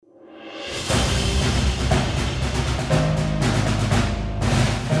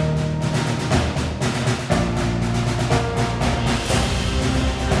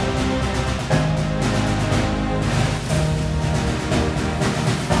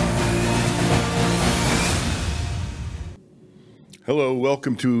Hello,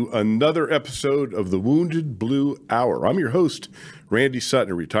 welcome to another episode of the Wounded Blue Hour. I'm your host, Randy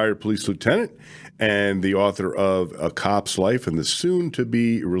Sutton, a retired police lieutenant and the author of A Cop's Life and the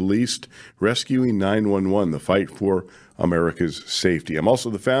soon-to-be-released Rescuing 911, The Fight for America's Safety. I'm also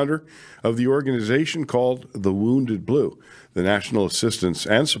the founder of the organization called The Wounded Blue, the National Assistance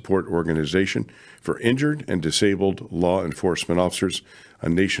and Support Organization for Injured and Disabled Law Enforcement Officers, a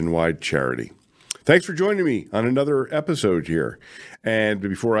nationwide charity. Thanks for joining me on another episode here. And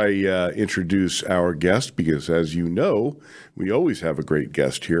before I introduce our guest, because as you know, we always have a great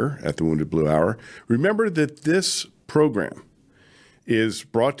guest here at the Wounded Blue Hour, remember that this program is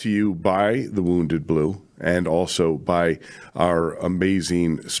brought to you by the Wounded Blue and also by our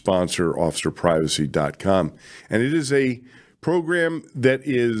amazing sponsor, OfficerPrivacy.com. And it is a program that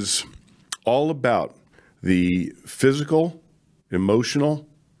is all about the physical, emotional,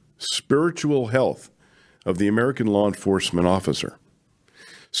 spiritual health of the American law enforcement officer.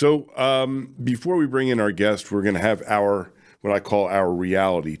 So before we bring in our guest, we're going to have what I call our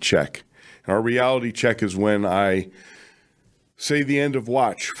reality check. And our reality check is when I say the end of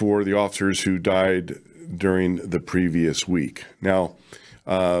watch for the officers who died during the previous week. Now,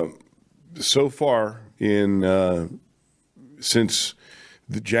 so far since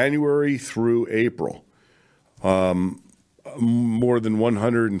the January through April, more than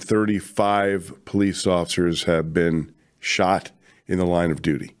 135 police officers have been shot in the line of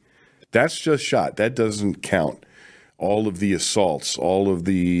duty. That's just shot. That doesn't count all of the assaults, all of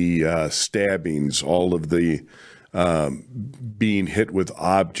the stabbings, all of the being hit with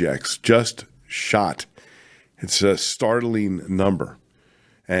objects, just shot. It's a startling number.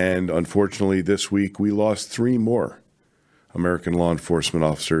 And unfortunately, this week, we lost 3 more American law enforcement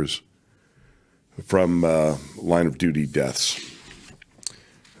officers from line of duty deaths.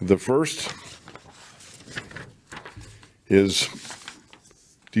 The first is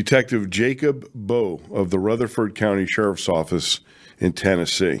Detective Jacob Bowe of the Rutherford County Sheriff's Office in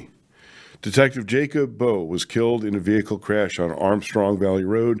Tennessee. Detective Jacob Bowe was killed in a vehicle crash on Armstrong Valley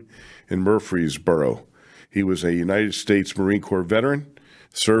Road in Murfreesboro. He was a United States Marine Corps veteran,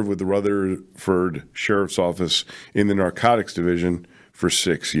 served with the Rutherford Sheriff's Office in the Narcotics Division for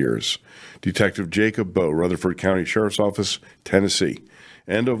 6 years. Detective Jacob Bowe, Rutherford County Sheriff's Office, Tennessee.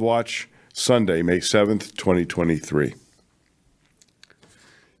 End of watch Sunday, May 7th, 2023.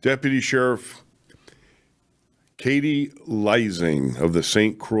 Deputy Sheriff Katie Leising of the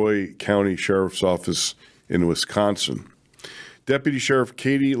St. Croix County Sheriff's Office in Wisconsin. Deputy Sheriff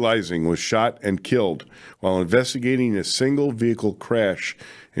Katie Leising was shot and killed while investigating a single vehicle crash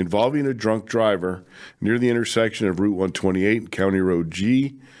involving a drunk driver near the intersection of Route 128 and County Road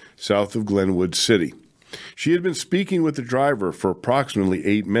G, south of Glenwood City. She had been speaking with the driver for approximately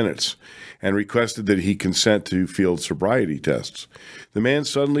 8 minutes and requested that he consent to field sobriety tests. The man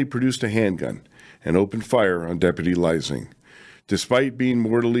suddenly produced a handgun and opened fire on Deputy Leising. Despite being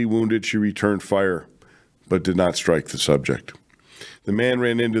mortally wounded, she returned fire, but did not strike the subject. The man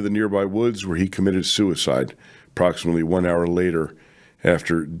ran into the nearby woods where he committed suicide approximately 1 hour later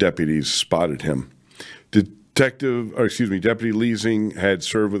after deputies spotted him. Deputy Leising had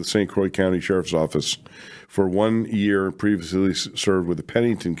served with the St. Croix County Sheriff's Office for 1 year and previously served with the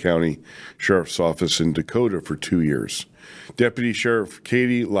Pennington County Sheriff's Office in Dakota for 2 years. Deputy Sheriff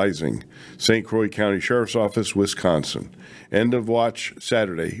Katie Leising, St. Croix County Sheriff's Office, Wisconsin. End of watch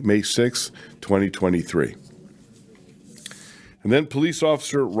Saturday, May 6th, 2023. And then Police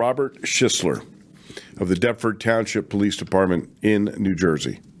Officer Robert Schisler of the Deptford Township Police Department in New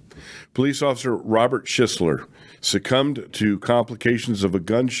Jersey. Police Officer Robert Schisler succumbed to complications of a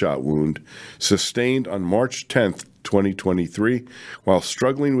gunshot wound sustained on March 10th, 2023, while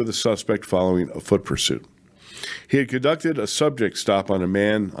struggling with a suspect following a foot pursuit. He had conducted a subject stop on a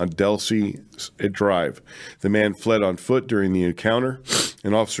man on Delsey Drive. The man fled on foot during the encounter,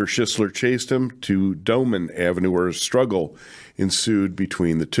 and Officer Schisler chased him to Doman Avenue, where a struggle ensued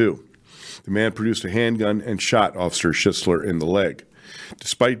between the two. The man produced a handgun and shot Officer Schisler in the leg.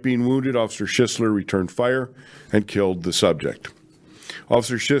 Despite being wounded, Officer Schisler returned fire and killed the subject.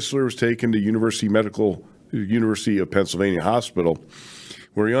 Officer Schisler was taken to University of Pennsylvania Hospital,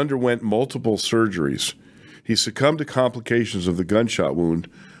 where he underwent multiple surgeries. He succumbed to complications of the gunshot wound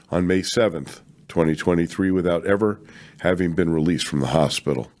on May 7th, 2023, without ever having been released from the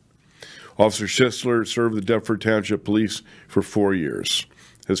hospital. Officer Schisler served the Deptford Township Police for 4 years.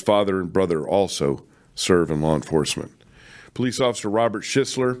 His father and brother also serve in law enforcement. Police Officer Robert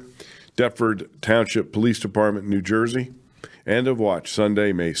Schisler, Deptford Township Police Department, New Jersey. End of watch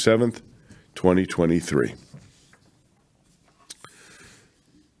Sunday, May 7th, 2023.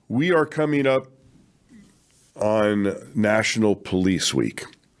 We are coming up on National Police Week.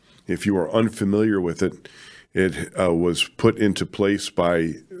 If you are unfamiliar with it, it was put into place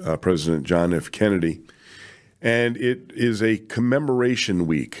by President John F. Kennedy, and it is a commemoration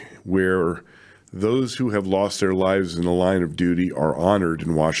week where those who have lost their lives in the line of duty are honored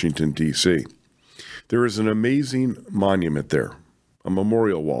in Washington, D.C. There is an amazing monument there, a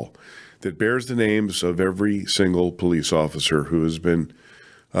memorial wall, that bears the names of every single police officer who has been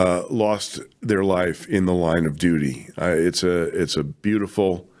lost their life in the line of duty. It's a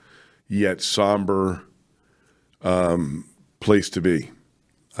beautiful yet somber place to be.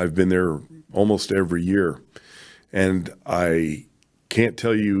 I've been there almost every year, and I can't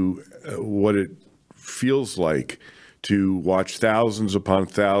tell you what it feels like to watch thousands upon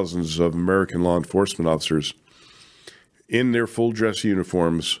thousands of American law enforcement officers in their full dress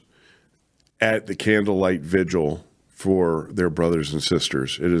uniforms at the candlelight vigil for their brothers and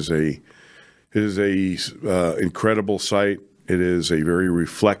sisters. It is a incredible sight. It is a very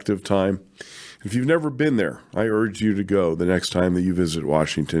reflective time. If you've never been there, I urge you to go the next time that you visit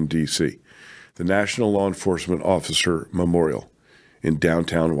Washington, D.C. The National Law Enforcement Officer Memorial in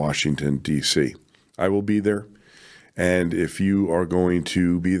downtown Washington, D.C. I will be there, and if you are going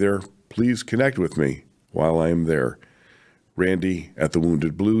to be there, please connect with me while I am there.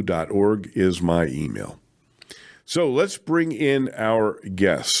 Randy@thewoundedblue.org is my email. So let's bring in our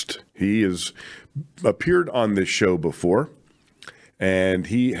guest. He has appeared on this show before, and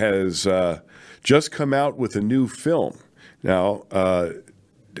he has just come out with a new film. Now,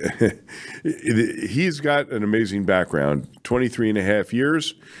 he's got an amazing background, 23 and a half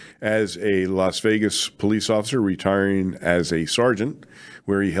years as a Las Vegas police officer, retiring as a sergeant,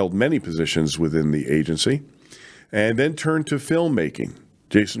 where he held many positions within the agency, and then turned to filmmaking.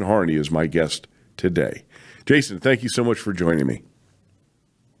 Jason Harney is my guest today. Jason, thank you so much for joining me.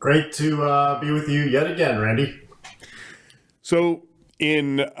 Great to be with you yet again, Randy. So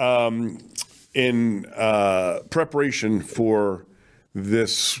in preparation for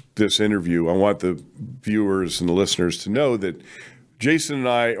this interview, I want the viewers and the listeners to know that Jason and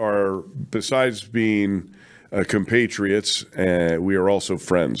I are, besides being compatriots, we are also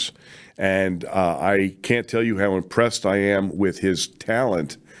friends. And I can't tell you how impressed I am with his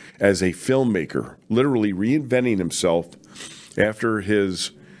talent as a filmmaker, literally reinventing himself after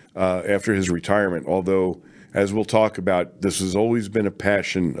his retirement. Although, as we'll talk about, this has always been a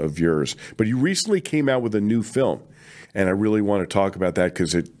passion of yours. But you recently came out with a new film, and I really want to talk about that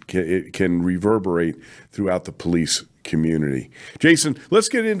because it can reverberate throughout the police community. Jason, let's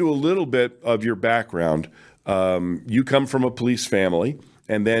get into a little bit of your background. You come from a police family,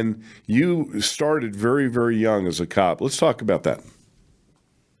 and then you started very, very young as a cop. Let's talk about that.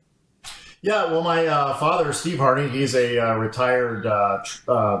 Yeah, well, my father, Steve Harney, he's a retired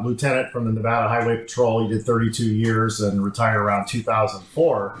lieutenant from the Nevada Highway Patrol. He did 32 years and retired around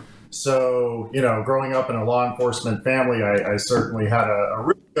 2004. So, growing up in a law enforcement family, I certainly had a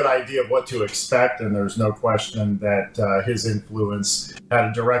really good idea of what to expect, and there's no question that his influence had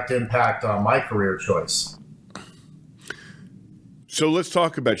a direct impact on my career choice. So let's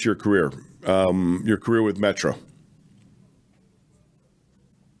talk about your career with Metro.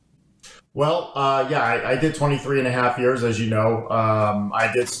 Well, I did 23 and a half years, as you know.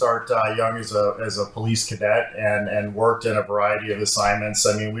 I did start young as a police cadet and worked in a variety of assignments.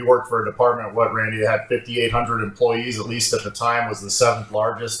 I mean, we worked for a department, Randy, that had 5,800 employees, at least at the time, was the seventh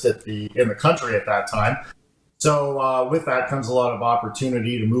largest in the country at that time. So with that comes a lot of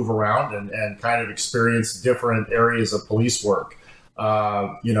opportunity to move around and kind of experience different areas of police work.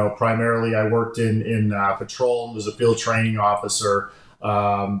 Primarily I worked in patrol and was a field training officer.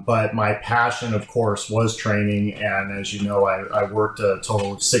 But my passion, of course, was training. And as you know, I worked a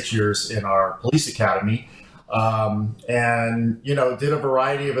total of 6 years in our police academy. Did a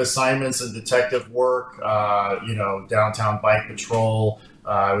variety of assignments and detective work, downtown bike patrol.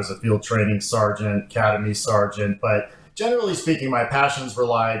 I was a field training sergeant, academy sergeant, but generally speaking, my passions were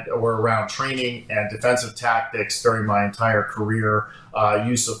around training and defensive tactics during my entire career,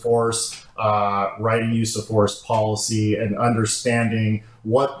 use of force, writing use of force policy, and understanding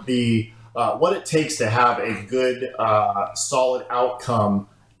what it takes to have a good, solid outcome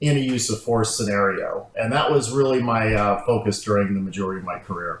in a use of force scenario. And that was really my focus during the majority of my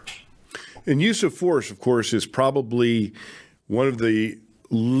career. And use of force, of course, is probably one of the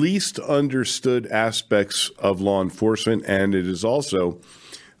least understood aspects of law enforcement, and it is also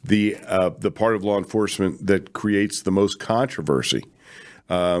the part of law enforcement that creates the most controversy.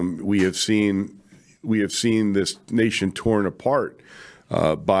 We have seen this nation torn apart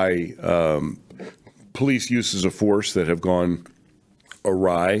by police uses of force that have gone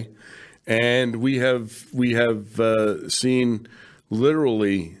awry, And we have seen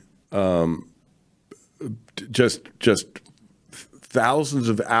literally just thousands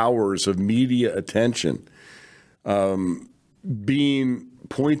of hours of media attention being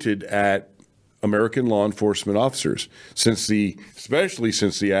pointed at American law enforcement officers especially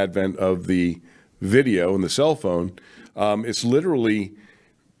since the advent of the video and the cell phone. It's literally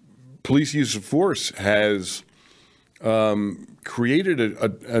police use of force has created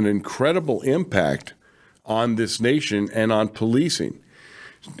an incredible impact on this nation and on policing.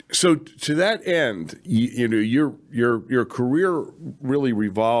 So to that end, your career really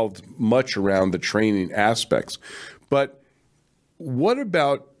revolved much around the training aspects. But what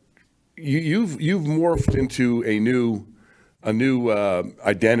about you've morphed into a new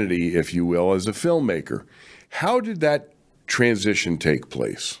identity, if you will, as a filmmaker. How did that transition take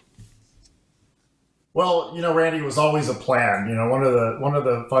place? Well, Randy, it was always a plan. One of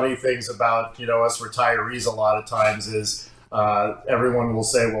the funny things about us retirees a lot of times is everyone will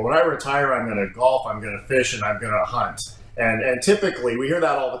say, well, when I retire, I'm going to golf, I'm going to fish, and I'm going to hunt. And typically we hear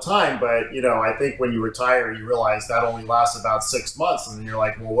that all the time, but I think when you retire, you realize that only lasts about 6 months, and then you're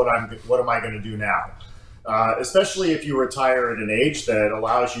like, well, what am I going to do now? Especially if you retire at an age that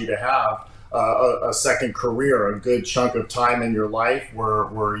allows you to have a second career, a good chunk of time in your life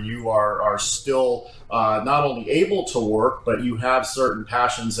where you are still not only able to work, but you have certain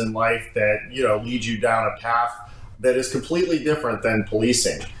passions in life that lead you down a path that is completely different than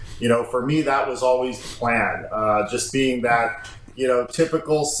policing. For me, that was always the plan. Just being that,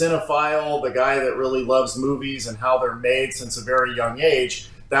 typical cinephile, the guy that really loves movies and how they're made since a very young age.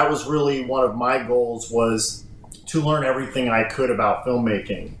 That was really one of my goals, was to learn everything I could about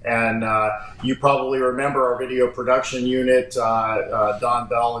filmmaking. And you probably remember our video production unit, Don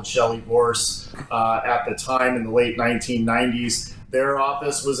Bell and Shelley Vorse, at the time in the late 1990s. Their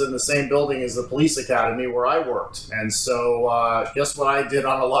office was in the same building as the police academy where I worked. And so guess what I did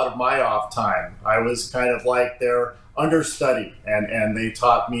on a lot of my off time? I was kind of like their understudy, and they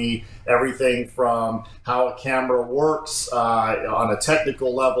taught me everything from how a camera works on a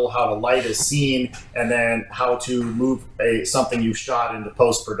technical level, how to light a scene, and then how to move something you shot into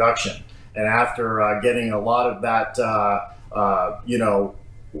post-production. And after getting a lot of that,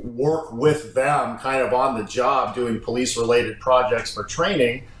 work with them kind of on the job doing police-related projects for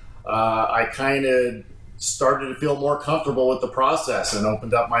training, I kind of started to feel more comfortable with the process and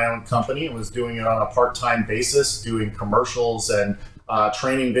opened up my own company and was doing it on a part-time basis, doing commercials and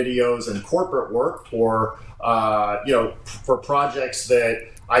training videos and corporate work for projects that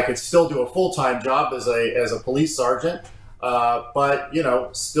I could still do a full-time job as a police sergeant, but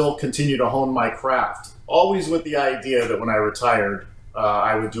still continue to hone my craft. Always with the idea that when I retired,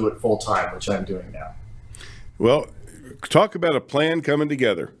 I would do it full-time, which I'm doing now. Well, talk about a plan coming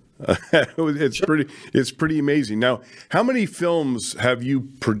together. It's pretty amazing. Now, how many films have you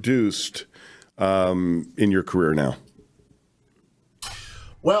produced in your career now?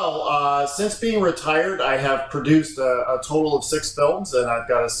 Well, since being retired, I have produced a total of 6 films, and I've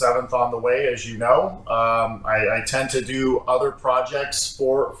got a 7th on the way, as you know. I tend to do other projects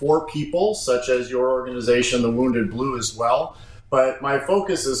for people, such as your organization, The Wounded Blue, as well. But my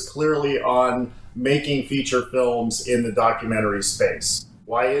focus is clearly on making feature films in the documentary space.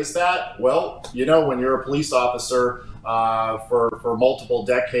 Why is that? Well, when you're a police officer for multiple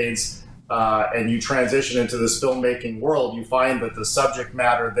decades and you transition into this filmmaking world, you find that the subject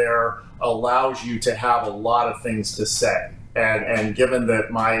matter there allows you to have a lot of things to say. And given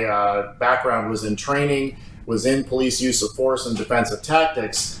that my background was in training, was in police use of force and defensive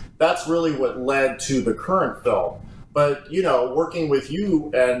tactics, that's really what led to the current film. But, working with you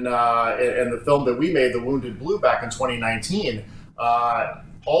and the film that we made, The Wounded Blue, back in 2019,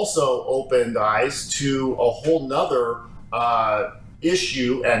 also opened eyes to a whole nother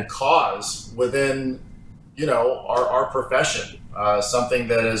issue and cause within, our profession. Something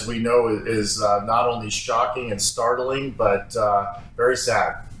that, as we know, is not only shocking and startling, but very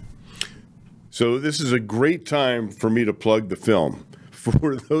sad. So this is a great time for me to plug the film.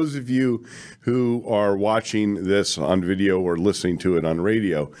 For those of you who are watching this on video or listening to it on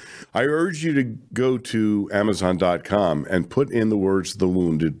radio, I urge you to go to Amazon.com and put in the words The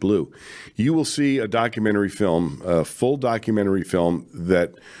Wounded Blue. You will see a documentary film, a full documentary film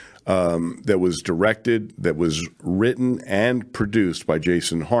that was directed, that was written and produced by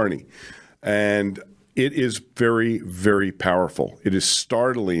Jason Harney. And it is very, very powerful. It is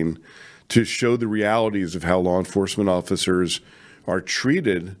startling to show the realities of how law enforcement officers are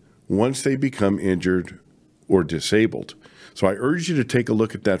treated once they become injured or disabled. So I urge you to take a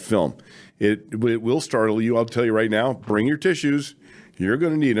look at that film. It will startle you. I'll tell you right now, bring your tissues. You're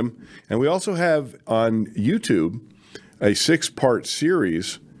going to need them. And we also have on YouTube a 6-part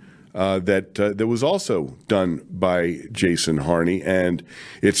series that was also done by Jason Harney, and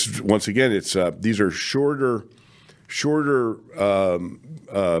it's these are shorter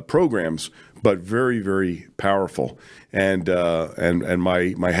programs, but very, very powerful. And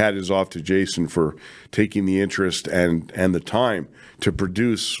my hat is off to Jason for taking the interest and the time to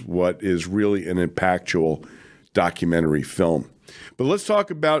produce what is really an impactful documentary film. But let's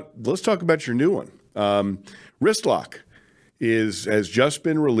talk about your new one. Wrist Lock has just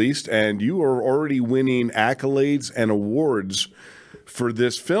been released, and you are already winning accolades and awards for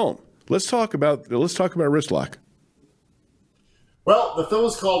this film. Let's talk about Wrist Lock. Well, the film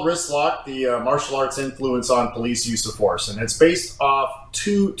is called Wrist Lock, the martial arts influence on police use of force, and it's based off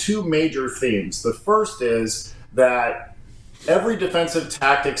two major themes. The first is that every defensive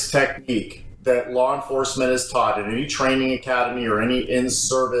tactics technique that law enforcement is taught in any training academy or any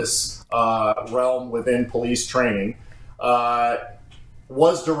in-service realm within police training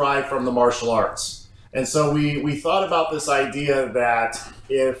was derived from the martial arts. And so we thought about this idea that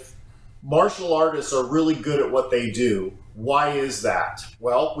if martial artists are really good at what they do, why is that?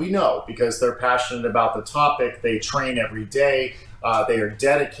 Well, we know because they're passionate about the topic, they train every day, they are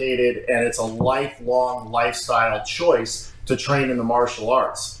dedicated, and it's a lifelong lifestyle choice to train in the martial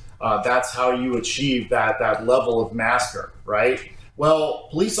arts. That's how you achieve that level of master, right? Well,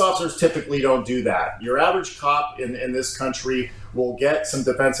 police officers typically don't do that. Your average cop in this country will get some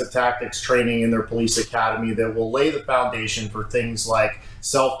defensive tactics training in their police academy that will lay the foundation for things like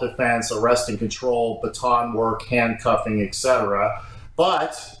self-defense, arrest and control, baton work, handcuffing, etc.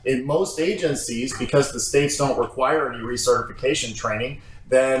 But in most agencies, because the states don't require any recertification training,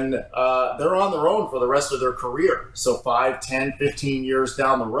 then they're on their own for the rest of their career. So 5, 10, 15 years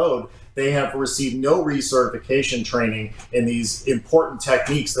down the road, they have received no recertification training in these important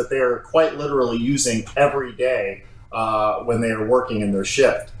techniques that they are quite literally using every day when they are working in their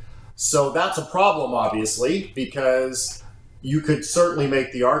shift. So that's a problem, obviously, because you could certainly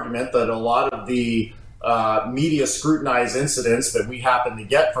make the argument that a lot of the media scrutinized incidents that we happen to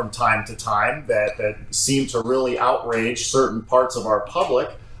get from time to time that seem to really outrage certain parts of our public,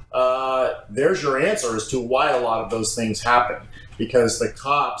 there's your answer as to why a lot of those things happen. Because the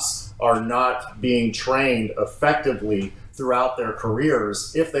cops are not being trained effectively throughout their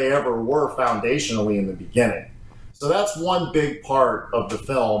careers if they ever were foundationally in the beginning. So that's one big part of the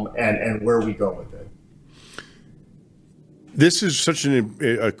film and where we go with it. This is such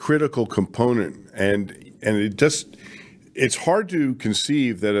a critical component, and it's hard to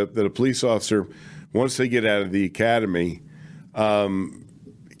conceive that a police officer, once they get out of the academy,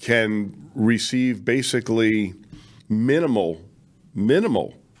 can receive basically minimal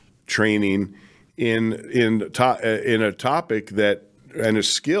training in a topic that and a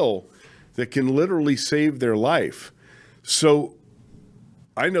skill that can literally save their life. So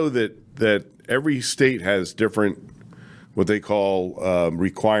I know that every state has different what they call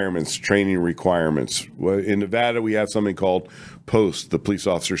requirements, training requirements. In Nevada, we have something called POST, the Police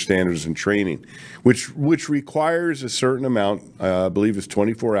Officer Standards and Training, which requires a certain amount, I believe it's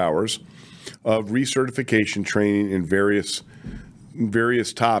 24 hours, of recertification training in various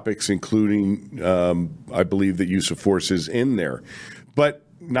topics, including, I believe, that use of force is in there. But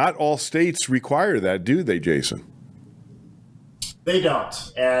not all states require that, do they, Jason? They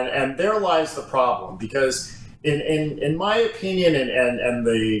don't. And there lies the problem, because in my opinion and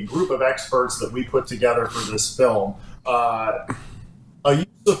the group of experts that we put together for this film,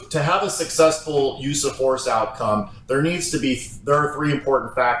 to have a successful use of force outcome, there are 3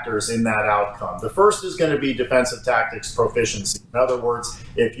 important factors in that outcome. The first is going to be defensive tactics proficiency. In other words,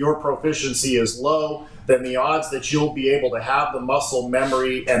 if your proficiency is low, then the odds that you'll be able to have the muscle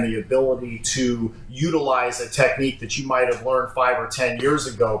memory and the ability to utilize a technique that you might have learned 5 or 10 years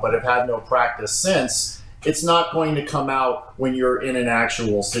ago but have had no practice since, it's not going to come out when you're in an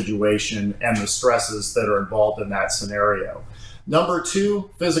actual situation and the stresses that are involved in that scenario. Number 2,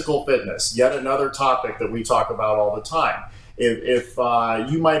 physical fitness, yet another topic that we talk about all the time. If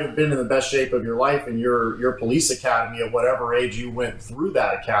you might have been in the best shape of your life in your police academy at whatever age you went through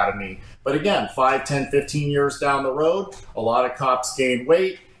that academy, but again, 5, 10, 15 years down the road, a lot of cops gain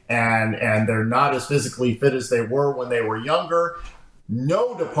weight and they're not as physically fit as they were when they were younger.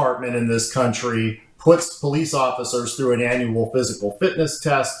 No department in this country puts police officers through an annual physical fitness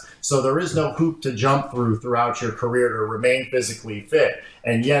test, so there is no hoop to jump throughout your career to remain physically fit.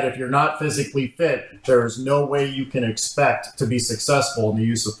 And yet, if you're not physically fit, there is no way you can expect to be successful in the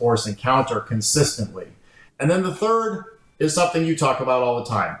use of force encounter consistently. And then the third is something you talk about all the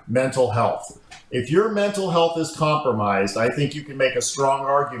time, mental health. if your mental health is compromised, I think you can make a strong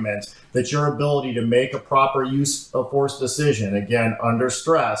argument that your ability to make a proper use of force decision, again, under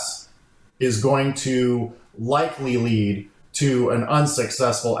stress, is going to likely lead to an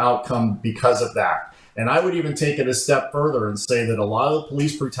unsuccessful outcome because of that. And I would even take it a step further and say that a lot of the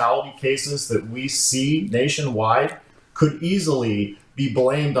police brutality cases that we see nationwide could easily be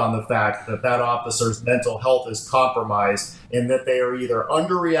blamed on the fact that that officer's mental health is compromised and that they are either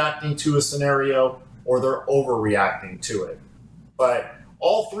underreacting to a scenario or they're overreacting to it. But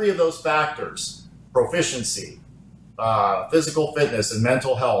all three of those factors, proficiency, physical fitness, and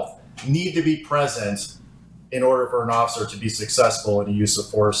mental health, need to be present in order for an officer to be successful in a use of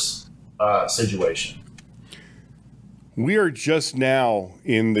force situation. We are just now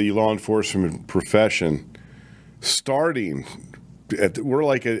in the law enforcement profession starting we're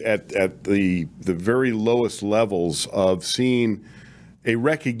like at the very lowest levels of seeing a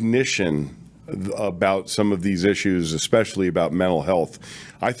recognition about some of these issues, especially about mental health.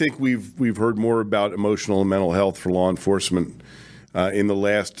 I think we've heard more about emotional and mental health for law enforcement in the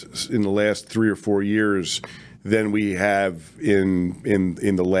last 3 or 4 years than we have in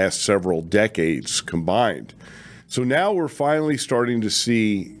the last several decades combined. So now we're finally starting to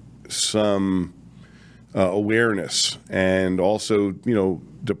see some awareness, and also,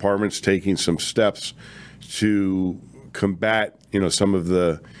 departments taking some steps to combat, some of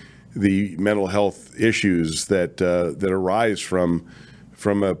the mental health issues that arise from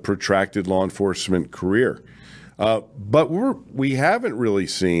a protracted law enforcement career. But we haven't really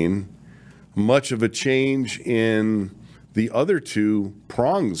seen much of a change in the other two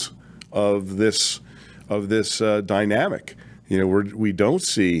prongs of this dynamic. We don't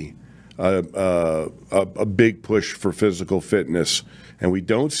see a big push for physical fitness, and we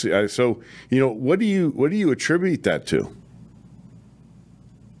don't see. So, what do you attribute that to?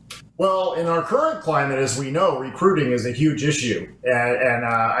 Well, in our current climate, as we know, recruiting is a huge issue, and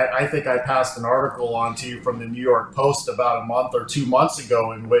I think I passed an article on to you from the New York Post about a month or 2 months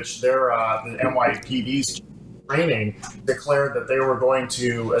ago, in which the NYPD's training declared that they were going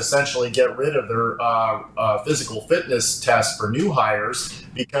to essentially get rid of their physical fitness test for new hires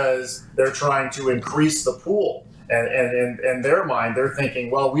because they're trying to increase the pool. And in their mind, they're thinking,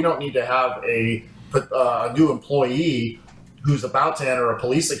 well, we don't need to have a new employee who's about to enter a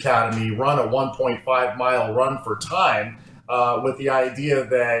police academy run a 1.5 mile run for time with the idea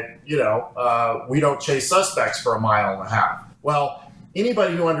that, we don't chase suspects for 1.5 miles. Well,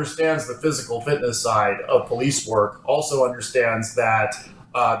 anybody who understands the physical fitness side of police work also understands that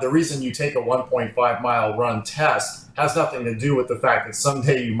the reason you take a 1.5 mile run test has nothing to do with the fact that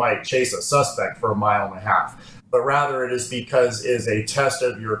someday you might chase a suspect for 1.5 miles, but rather it is because it is a test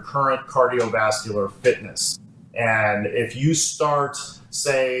of your current cardiovascular fitness. And if you start,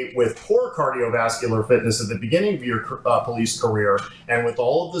 say, with poor cardiovascular fitness at the beginning of your police career, and with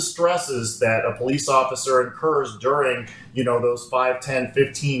all of the stresses that a police officer incurs during, those 5, 10,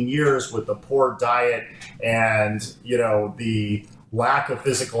 15 years with the poor diet and, the lack of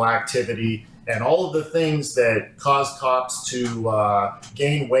physical activity and all of the things that cause cops to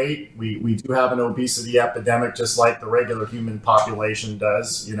gain weight. We do have an obesity epidemic, just like the regular human population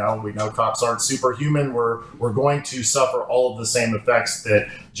does. We know cops aren't superhuman. We're going to suffer all of the same effects that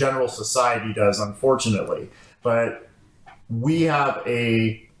general society does, unfortunately. But we have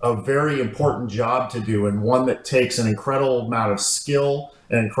a very important job to do, and one that takes an incredible amount of skill,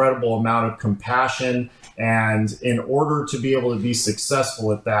 an incredible amount of compassion. And in order to be able to be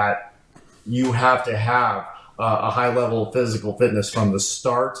successful at that, you have to have a high level of physical fitness from the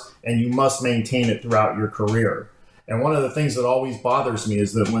start, and you must maintain it throughout your career. And one of the things that always bothers me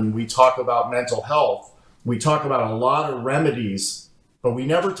is that when we talk about mental health, we talk about a lot of remedies, but we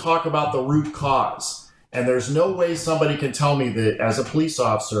never talk about the root cause. And there's no way somebody can tell me that as a police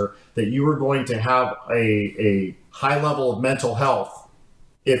officer that you are going to have a high level of mental health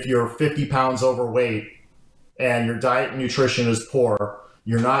if you're 50 pounds overweight and your diet and nutrition is poor,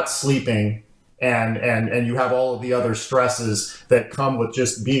 you're not sleeping, and you have all of the other stresses that come with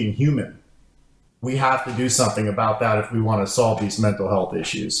just being human. We have to do something about that if we want to solve these mental health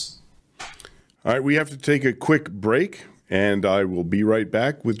issues. All right, we have to take a quick break, and I will be right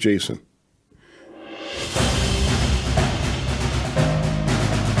back with Jason.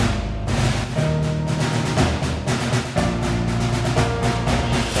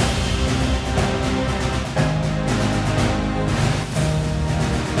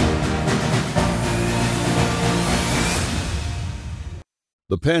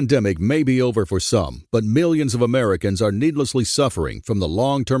 The pandemic may be over for some, but millions of Americans are needlessly suffering from the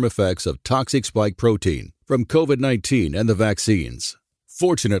long-term effects of toxic spike protein from COVID-19 and the vaccines.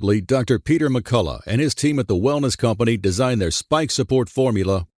 Fortunately, Dr. Peter McCullough and his team at the Wellness Company designed their spike support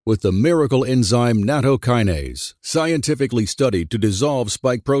formula with the miracle enzyme nattokinase, scientifically studied to dissolve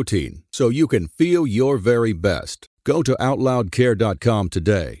spike protein so you can feel your very best. Go to OutLoudCare.com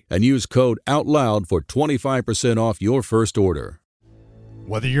today and use code OUTLOUD for 25% off your first order.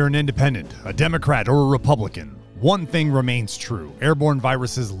 Whether you're an independent, a Democrat, or a Republican, one thing remains true. Airborne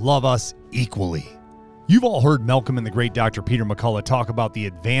viruses love us equally. You've all heard Malcolm and the great Dr. Peter McCullough talk about the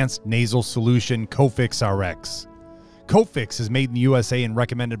advanced nasal solution Cofix RX. Cofix is made in the USA and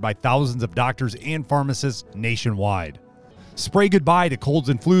recommended by thousands of doctors and pharmacists nationwide. Spray goodbye to colds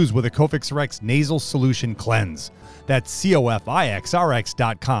and flus with a Cofix RX nasal solution cleanse. That's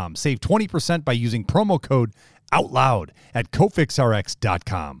COFIXRX.com. Save 20% by using promo code OUTLOUD at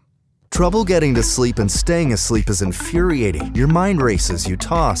CofixRx.com. Trouble getting to sleep and staying asleep is infuriating. Your mind races, you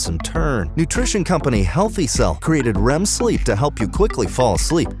toss and turn. Nutrition company Healthy Cell created REM sleep to help you quickly fall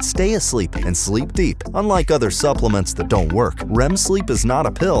asleep, stay asleep, and sleep deep. Unlike other supplements that don't work, REM sleep is not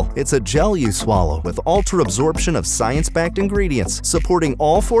a pill. It's a gel you swallow with ultra-absorption of science-backed ingredients supporting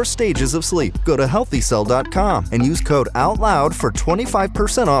all 4 stages of sleep. Go to healthycell.com and use code OUTLOUD for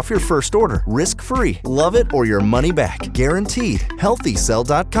 25% off your first order. Risk-free. Love it or your money back. Guaranteed.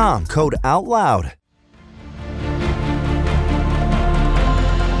 Healthycell.com. Code OUTLOUD.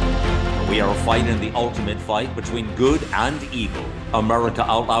 We are fighting the ultimate fight between good and evil.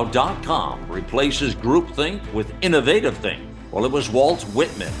 AmericaOutloud.com replaces groupthink with innovative think. Well, it was Walt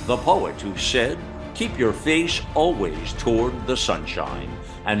Whitman, the poet, who said, "Keep your face always toward the sunshine,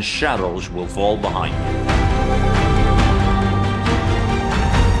 and shadows will fall behind you."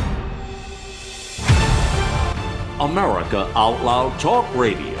 America Out Loud Talk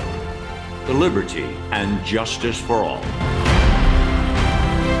Radio. The liberty and justice for all.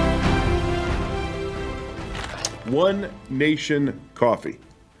 One Nation Coffee.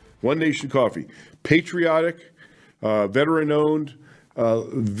 One Nation Coffee. Patriotic, veteran-owned,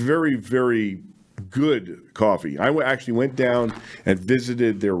 very, very good coffee. I actually went down and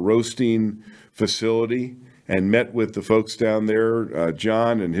visited their roasting facility and met with the folks down there,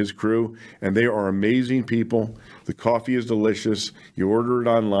 John and his crew, and they are amazing people. The coffee is delicious. You order it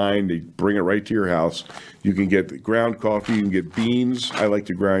online. They bring it right to your house. You can get the ground coffee. You can get beans. I like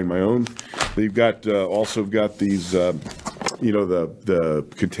to grind my own. They've got also got these, the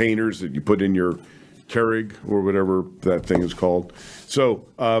containers that you put in your Keurig or whatever that thing is called. So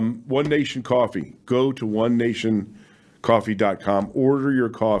One Nation Coffee. Go to onenationcoffee.com. Order your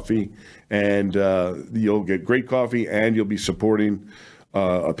coffee, and you'll get great coffee, and you'll be supporting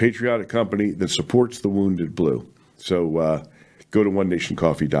a patriotic company that supports the Wounded Blue. So go to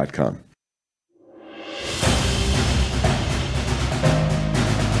onenationcoffee.com.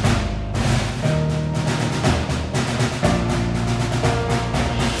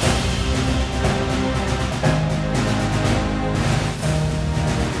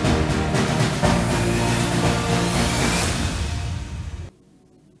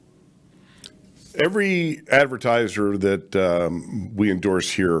 Every advertiser that we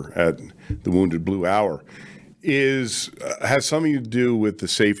endorse here at the Wounded Blue Hour has something to do with the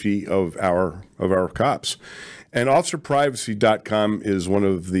safety of our cops. And OfficerPrivacy.com is one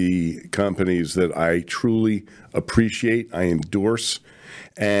of the companies that I truly appreciate, I endorse,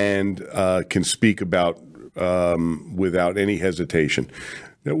 and can speak about without any hesitation.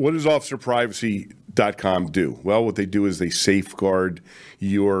 Now, what does OfficerPrivacy.com do? Well, what they do is they safeguard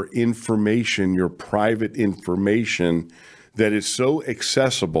your information, your private information that is so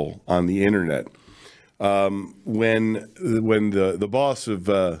accessible on the internet. When the boss of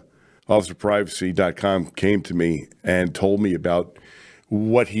OfficerPrivacy.com came to me and told me about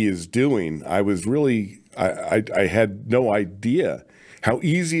what he is doing, I was really, I had no idea how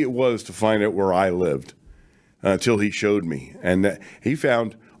easy it was to find out where I lived until he showed me. And he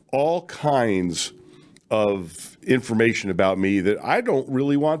found all kinds of information about me that I don't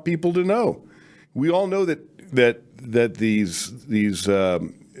really want people to know. We all know that these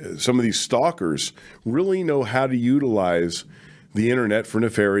some of these stalkers really know how to utilize the internet for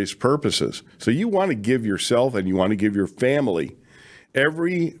nefarious purposes. So you want to give yourself and you want to give your family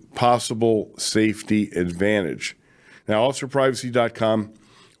every possible safety advantage. Now, OfficerPrivacy.com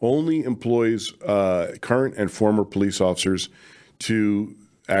only employs current and former police officers to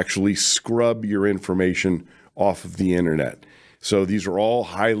actually scrub your information off of the internet. So these are all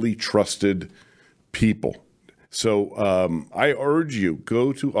highly trusted people. So I urge you,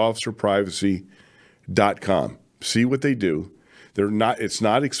 go to OfficerPrivacy.com. See what they do. It's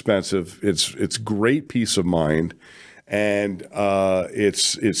not expensive. It's great peace of mind, and I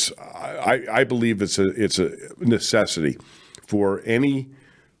believe it's a necessity for any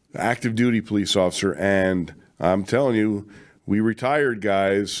active duty police officer. And I'm telling you, we retired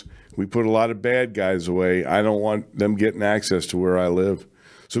guys, we put a lot of bad guys away. I don't want them getting access to where I live.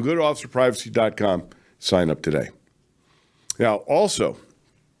 So go to officerprivacy.com, sign up today. Now, also,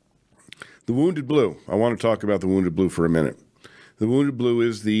 the Wounded Blue. I want to talk about the Wounded Blue for a minute. The Wounded Blue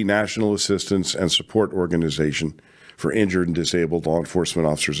is the National Assistance and Support Organization for injured and disabled law enforcement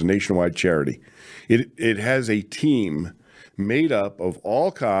officers, a nationwide charity. It has a team made up of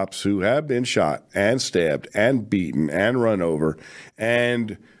all cops who have been shot and stabbed and beaten and run over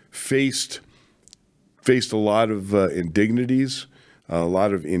and faced a lot of indignities, a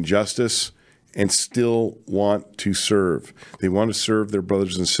lot of injustice, and still want to serve. They want to serve their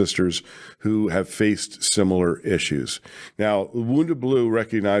brothers and sisters who have faced similar issues. Now, Wounded Blue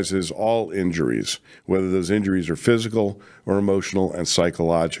recognizes all injuries, whether those injuries are physical or emotional and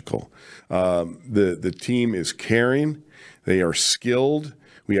psychological. The team is caring. They are skilled.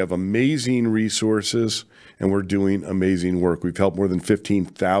 We have amazing resources, and we're doing amazing work. We've helped more than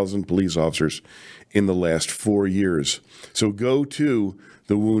 15,000 police officers in the last 4 years. So go to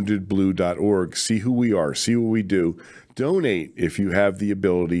thewoundedblue.org, see who we are, see what we do. Donate if you have the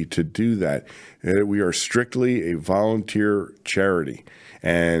ability to do that. We are strictly a volunteer charity,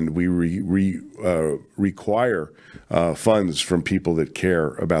 and we require funds from people that care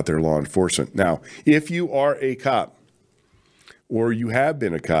about their law enforcement. Now, if you are a cop or you have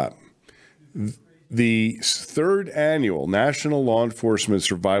been a cop, the third annual National Law Enforcement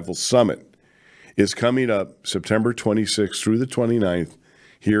Survival Summit is coming up September 26th through the 29th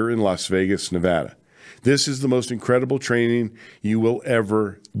here in Las Vegas, Nevada. This is the most incredible training you will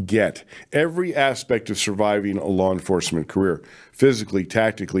ever get. Every aspect of surviving a law enforcement career, physically,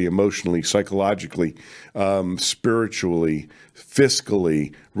 tactically, emotionally, psychologically, spiritually,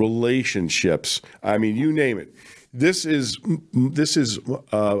 fiscally, relationships. I mean, you name it. This is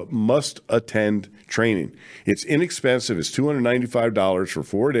must-attend training. It's inexpensive. It's $295 for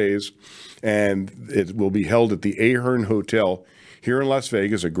 4 days, and it will be held at the Ahern Hotel here in Las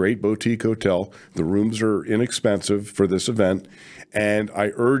Vegas, a great boutique hotel. The rooms are inexpensive for this event, and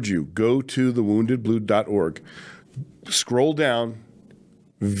I urge you, go to thewoundedblue.org, scroll down,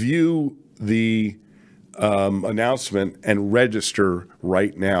 view the announcement, and register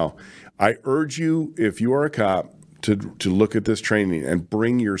right now. I urge you, if you are a cop, to look at this training and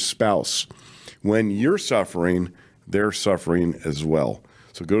bring your spouse. When you're suffering, they're suffering as well.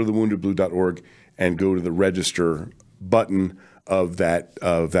 So go to thewoundedblue.org and go to the register button of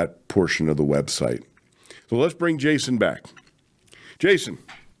that portion of the website. So let's bring Jason back. Jason,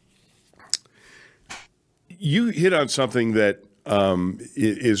 you hit on something that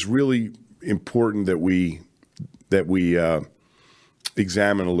is really important that we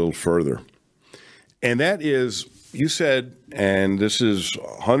examine a little further. And that is, you said, and this is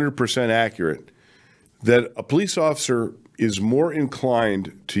 100% accurate, that a police officer is more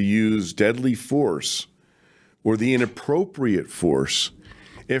inclined to use deadly force or the inappropriate force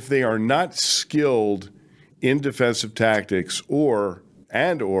if they are not skilled in defensive tactics or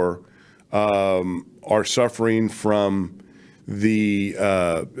are suffering from the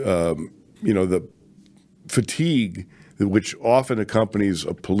the fatigue which often accompanies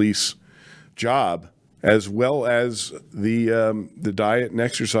a police job, as well as the diet and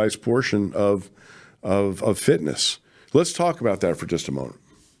exercise portion of fitness. Let's talk about that for just a moment.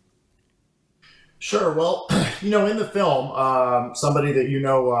 Sure. Well, in the film, somebody that you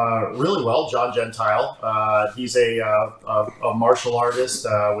know really well, John Gentile, he's a martial artist.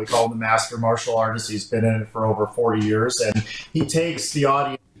 We call him the master martial artist. He's been in it for over 40 years, and he takes the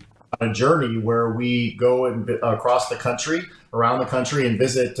audience on a journey where we go across the country, around the country, and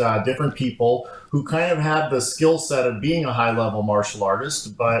visit different people who kind of have the skill set of being a high-level martial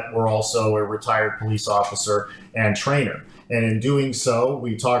artist, but were also a retired police officer and trainer. And in doing so,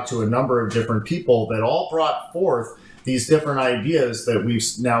 we talked to a number of different people that all brought forth these different ideas that we've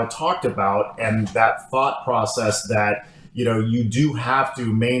now talked about, and that thought process that, you do have to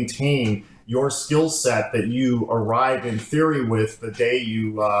maintain your skill set that you arrive in theory with the day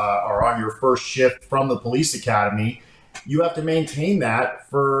you are on your first shift from the police academy. You have to maintain that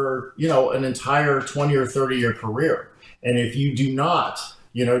for, an entire 20 or 30-year career. And if you do not,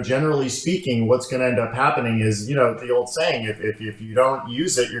 generally speaking, what's going to end up happening is, the old saying, if you don't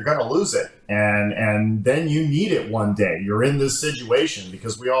use it, you're going to lose it. And then you need it one day. You're in this situation,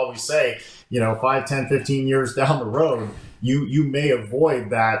 because we always say, 5, 10, 15 years down the road, you may avoid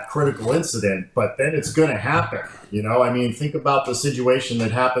that critical incident, but then it's going to happen. Think about the situation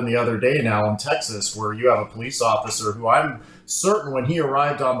that happened the other day now in Texas, where you have a police officer who I'm certain when he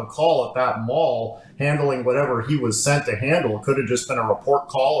arrived on the call at that mall, handling whatever he was sent to handle, it could have just been a report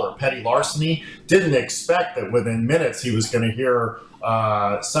call or petty larceny, didn't expect that within minutes he was going to hear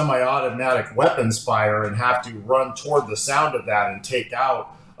semi-automatic weapons fire and have to run toward the sound of that and take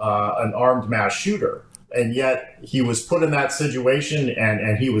out an armed mass shooter. And yet he was put in that situation,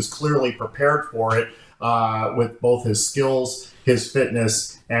 and he was clearly prepared for it with both his skills, his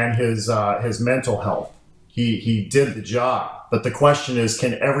fitness, and his mental health. He did the job. But the question is,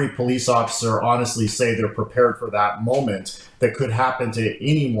 can every police officer honestly say they're prepared for that moment that could happen to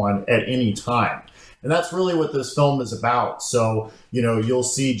anyone at any time? And that's really what this film is about. So, you'll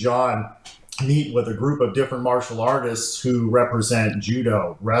see John meet with a group of different martial artists who represent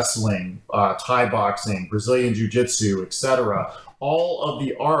judo, wrestling, Thai boxing, Brazilian jiu-jitsu, etc. All of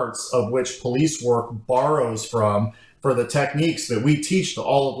the arts of which police work borrows from for the techniques that we teach to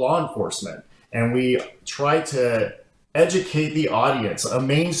all of law enforcement. And we try to educate the audience, a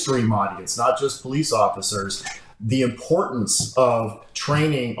mainstream audience, not just police officers, the importance of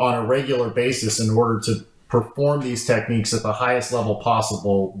training on a regular basis in order to perform these techniques at the highest level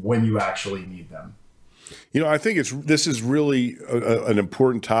possible when you actually need them. I think this is really an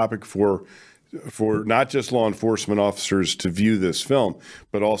important topic for not just law enforcement officers to view this film,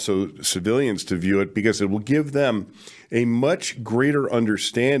 but also civilians to view it, because it will give them a much greater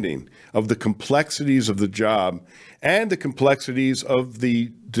understanding of the complexities of the job and the complexities of the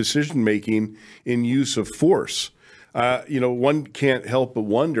decision-making in use of force. One can't help but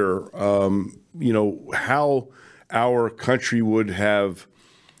wonder, how our country would have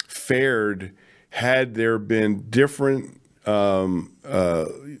fared had there been different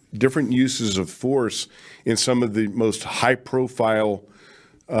uses of force in some of the most high-profile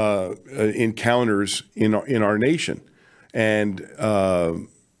encounters in our nation, and that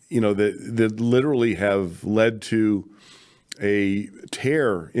literally have led to a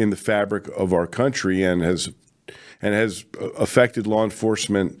tear in the fabric of our country and has affected law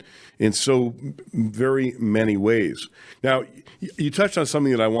enforcement in so very many ways. Now, you touched on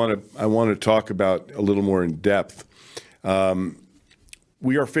something that I want to talk about a little more in depth.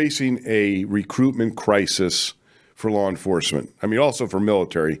 We are facing a recruitment crisis for law enforcement. Also for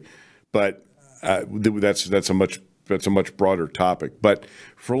military, but that's a much broader topic. But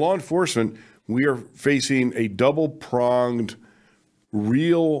for law enforcement, we are facing a double-pronged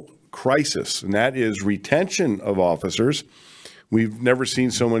real crisis, and that is retention of officers. We've never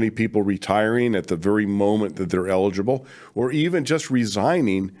seen so many people retiring at the very moment that they're eligible, or even just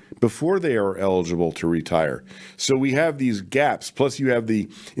resigning before they are eligible to retire. So we have these gaps. Plus, you have the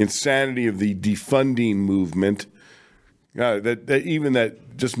insanity of the defunding movement. That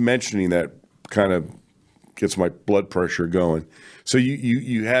just mentioning that kind of gets my blood pressure going. So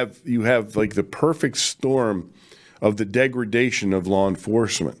you have like the perfect storm of the degradation of law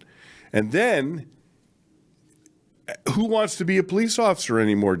enforcement. And then, who wants to be a police officer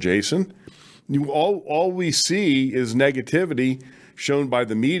anymore, Jason? All we see is negativity shown by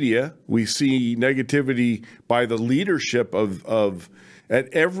the media. We see negativity by the leadership of at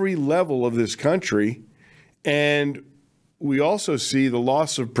every level of this country. And we also see the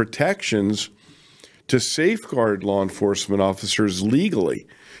loss of protections to safeguard law enforcement officers legally.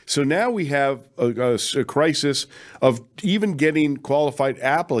 So now we have a crisis of even getting qualified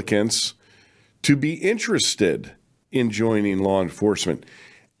applicants to be interested in joining law enforcement.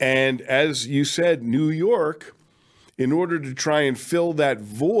 And as you said, New York, in order to try and fill that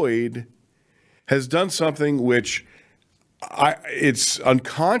void, has done something which it's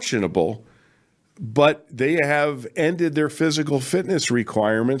unconscionable, but they have ended their physical fitness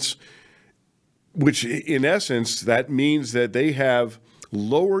requirements, which in essence, that means that they have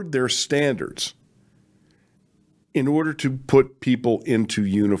lowered their standards in order to put people into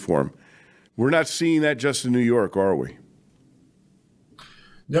uniform. We're not seeing that just in New York, are we?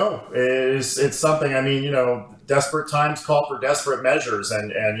 No, it's something. Desperate times call for desperate measures,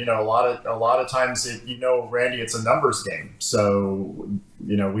 and a lot of times, Randy, it's a numbers game. So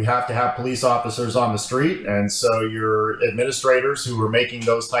we have to have police officers on the street, and so your administrators who are making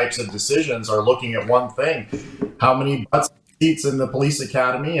those types of decisions are looking at one thing: how many butts seats in the police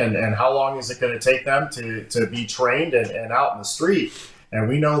academy, and how long is it going to take them to be trained and out in the street. And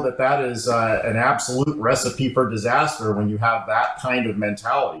we know that is an absolute recipe for disaster when you have that kind of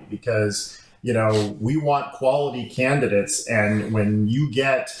mentality, because, we want quality candidates. And when you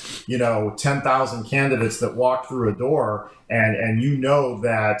get, 10,000 candidates that walk through a door and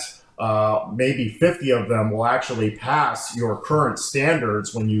that maybe 50 of them will actually pass your current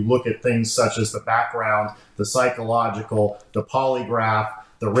standards when you look at things such as the background, the psychological, the polygraph,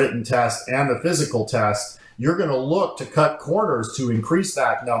 the written test, and the physical test. You're going to look to cut corners to increase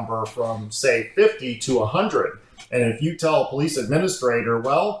that number from, say, 50 to 100. And if you tell a police administrator,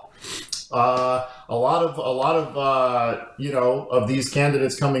 well, a lot of these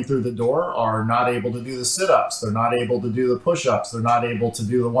candidates coming through the door are not able to do the sit-ups. They're not able to do the push-ups. They're not able to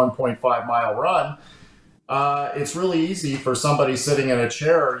do the 1.5-mile run. It's really easy for somebody sitting in a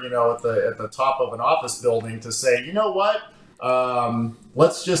chair, at the top of an office building to say, you know what?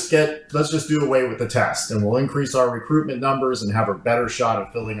 Let's just do away with the test, and we'll increase our recruitment numbers and have a better shot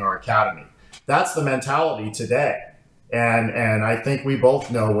at filling our academy. That's the mentality today. And I think we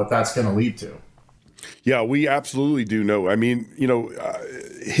both know what that's going to lead to. Yeah, we absolutely do know. I mean,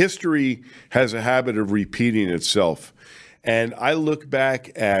 history has a habit of repeating itself. And I look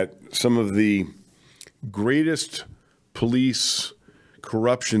back at some of the greatest police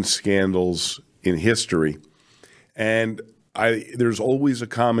corruption scandals in history, and there's always a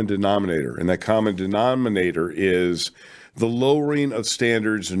common denominator, and that common denominator is the lowering of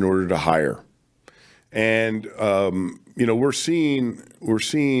standards in order to hire. And we're seeing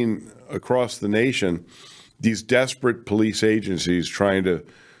across the nation these desperate police agencies trying to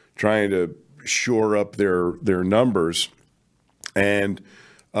shore up their numbers, and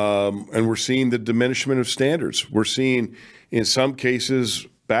we're seeing the diminishment of standards. We're seeing, in some cases,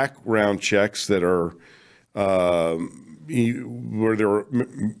 background checks that are where they're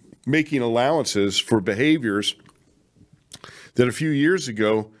making allowances for behaviors that a few years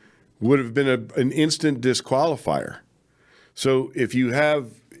ago would have been an instant disqualifier. So if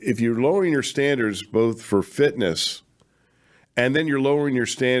you're lowering your standards both for fitness and then you're lowering your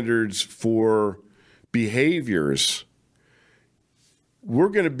standards for behaviors, we're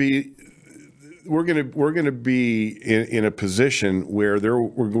going to be in a position where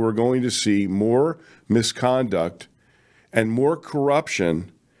we're going to see more misconduct and more corruption,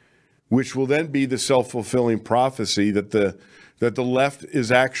 which will then be the self-fulfilling prophecy that the left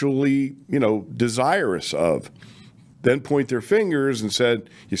is actually, desirous of. Then point their fingers and said,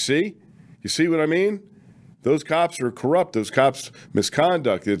 you see what I mean? Those cops are corrupt. Those cops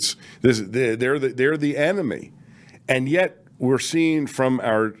misconduct. They're the enemy. And yet we're seeing from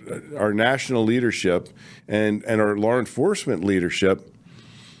our national leadership and our law enforcement leadership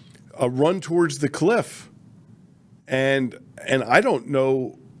a run towards the cliff. And I don't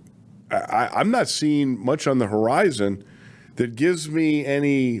know, I'm not seeing much on the horizon that gives me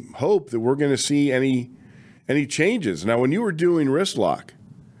any hope that we're going to see any changes. Now, when you were doing wrist lock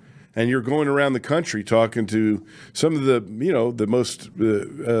and you're going around the country talking to some of the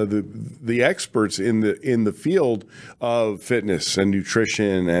the experts in the field of fitness and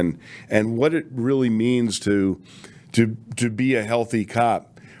nutrition and what it really means to be a healthy cop,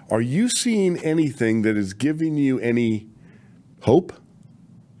 are you seeing anything that is giving you any hope?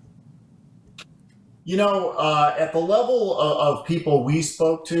 At the level of people we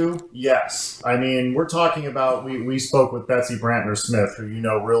spoke to, yes. I mean, we're talking about, we spoke with Betsy Brantner Smith, who you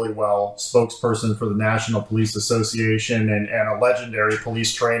know really well, spokesperson for the National Police Association and a legendary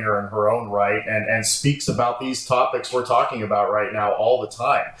police trainer in her own right, and speaks about these topics we're talking about right now all the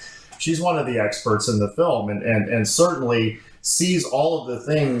time. She's one of the experts in the film and certainly sees all of the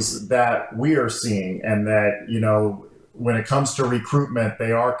things that we are seeing, and that, when it comes to recruitment,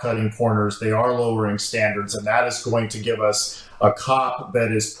 they are cutting corners, they are lowering standards, and that is going to give us a cop that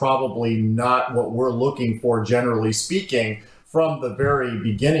is probably not what we're looking for, generally speaking, from the very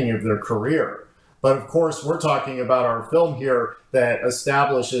beginning of their career. But of course, we're talking about our film here that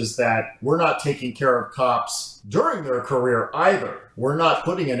establishes that we're not taking care of cops during their career either. We're not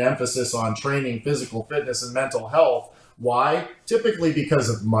putting an emphasis on training, physical fitness, and mental health. Why? Typically because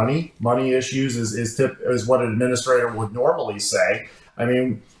of money. Money issues is what an administrator would normally say. I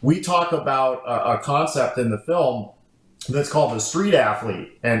mean, we talk about a concept in the film that's called the street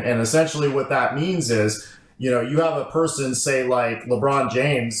athlete. And essentially what that means is, you have a person, say like LeBron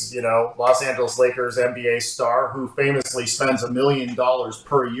James, Los Angeles Lakers NBA star, who famously spends $1 million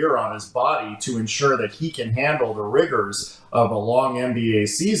per year on his body to ensure that he can handle the rigors of a long NBA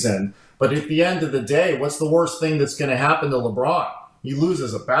season. But at the end of the day, what's the worst thing that's going to happen to LeBron? He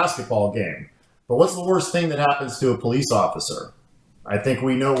loses a basketball game. But what's the worst thing that happens to a police officer? I think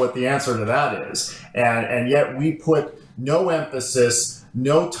we know what the answer to that is. And yet we put no emphasis,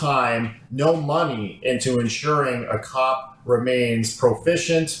 no time, no money into ensuring a cop remains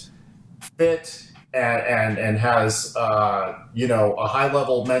proficient, fit, and has a high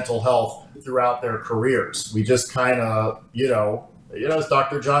level of mental health throughout their careers. We just kind of, as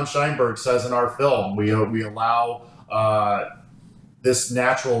Dr. John Scheinberg says in our film, we allow this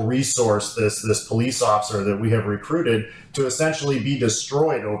natural resource, this police officer that we have recruited, to essentially be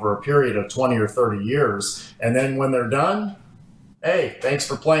destroyed over a period of 20 or 30 years. And then when they're done, hey, thanks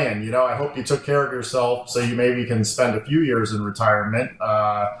for playing. I hope you took care of yourself so you maybe can spend a few years in retirement,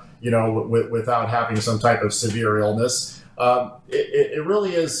 without having some type of severe illness. It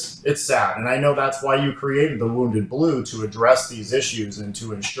really is, it's sad. And I know that's why you created the Wounded Blue, to address these issues and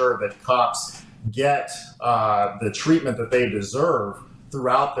to ensure that cops get the treatment that they deserve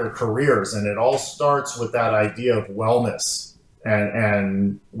throughout their careers. And it all starts with that idea of wellness.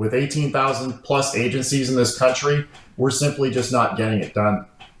 And with 18,000 plus agencies in this country, we're simply just not getting it done.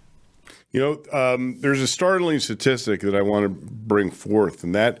 There's a startling statistic that I want to bring forth,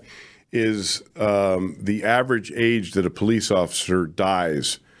 and that is the average age that a police officer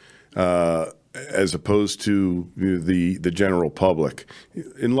dies, as opposed to the general public.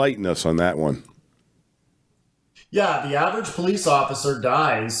 Enlighten us on that one. Yeah, the average police officer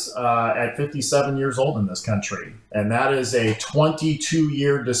dies at 57 years old in this country, and that is a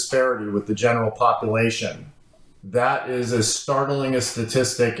 22-year disparity with the general population. That is as startling a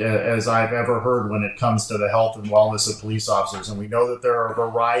statistic as I've ever heard when it comes to the health and wellness of police officers, and we know that there are a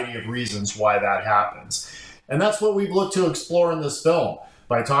variety of reasons why that happens. And that's what we've looked to explore in this film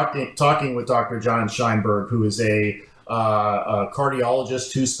by talking with Dr. John Scheinberg, who is a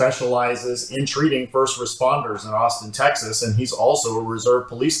cardiologist who specializes in treating first responders in Austin, Texas, and he's also a reserve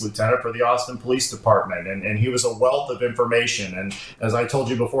police lieutenant for the Austin Police Department, and he was a wealth of information. And as I told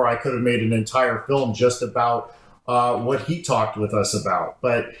you before, I could have made an entire film just about what he talked with us about.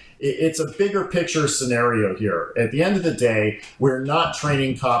 But it's a bigger picture scenario here. At the end of the day, we're not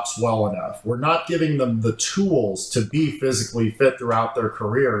training cops well enough. We're not giving them the tools to be physically fit throughout their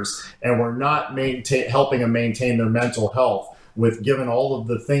careers, and we're not helping them maintain their mental health with given all of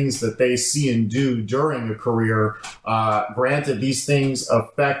the things that they see and do during a career. Granted, these things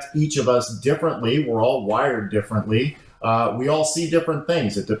affect each of us differently. We're all wired differently. We all see different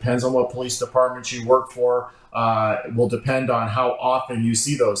things. It depends on what police department you work for. Will depend on how often you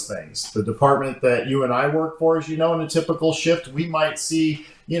see those things. The department that you and I work for, as you know, in a typical shift, we might see,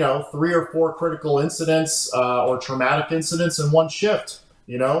 3 or 4 critical incidents or traumatic incidents in one shift,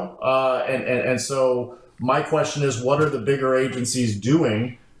 and so my question is, what are the bigger agencies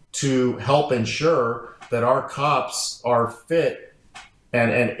doing to help ensure that our cops are fit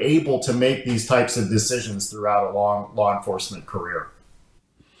and able to make these types of decisions throughout a long law enforcement career?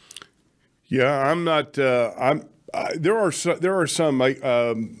 Yeah, I'm not. There are some.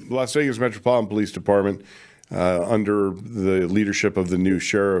 Las Vegas Metropolitan Police Department, under the leadership of the new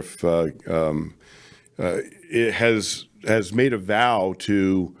sheriff, it has made a vow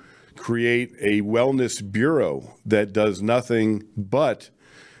to create a wellness bureau that does nothing but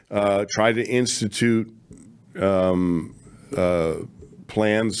try to institute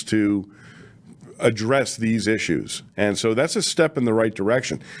plans to address these issues. And so that's a step in the right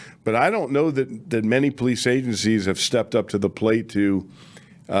direction. But I don't know that many police agencies have stepped up to the plate to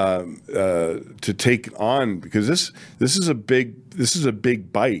take on, because this is a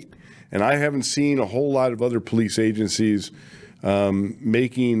big bite, and I haven't seen a whole lot of other police agencies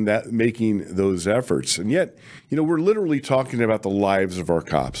making those efforts. And yet, we're literally talking about the lives of our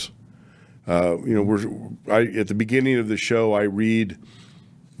cops. At the beginning of the show, I read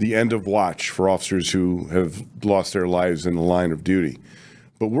the end of watch for officers who have lost their lives in the line of duty.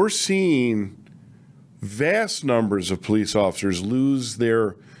 But we're seeing vast numbers of police officers lose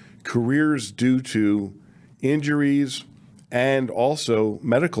their careers due to injuries and also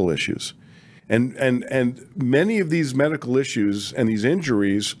medical issues. And many of these medical issues and these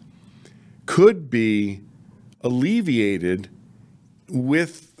injuries could be alleviated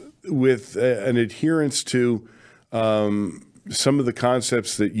with an adherence to some of the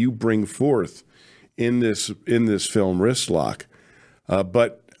concepts that you bring forth in this film, Wrist Lock.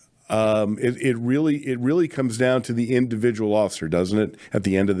 But it really comes down to the individual officer, doesn't it? At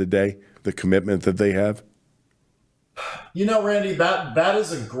the end of the day, the commitment that they have. Randy, that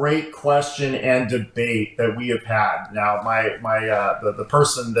is a great question and debate that we have had. Now, the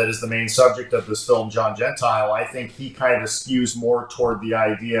person that is the main subject of this film, John Gentile, I think he kind of skews more toward the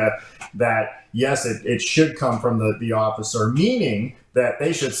idea that, yes, it should come from the officer, meaning that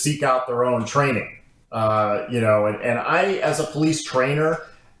they should seek out their own training. And I, as a police trainer,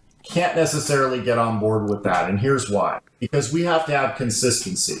 can't necessarily get on board with that. And here's why. Because we have to have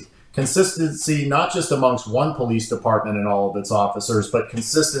consistency. Consistency, not just amongst one police department and all of its officers, but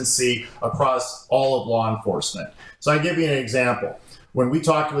consistency across all of law enforcement. So I give you an example. when we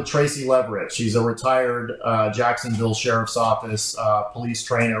talked with Tracy Leverett, she's a retired Jacksonville Sheriff's Office police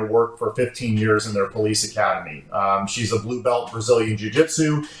trainer, worked for 15 years in their police academy. She's a blue belt Brazilian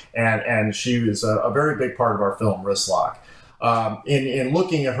Jiu-Jitsu, and she is a very big part of our film, Wrist Lock. In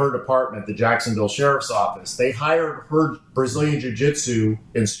looking at her department, the Jacksonville Sheriff's Office, they hired her Brazilian Jiu-Jitsu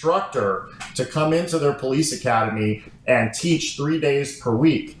instructor to come into their police academy and teach 3 days per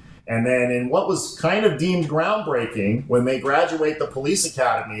week. And then in what was kind of deemed groundbreaking, when they graduate the police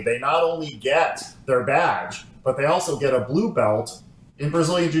academy, they not only get their badge, but they also get a blue belt in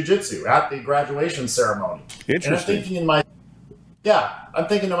Brazilian Jiu-Jitsu at the graduation ceremony. Interesting. And I'm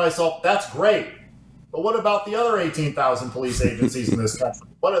thinking to myself, that's great. But what about the other 18,000 police agencies in this country?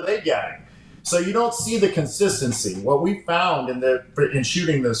 What are they getting? So you don't see the consistency. What we found in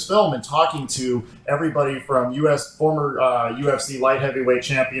shooting this film and talking to everybody from former UFC light heavyweight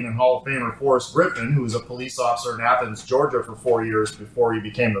champion and Hall of Famer Forrest Griffin, who was a police officer in Athens, Georgia for 4 years before he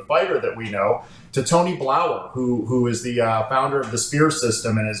became the fighter that we know, to Tony Blauer, who is the founder of the Spear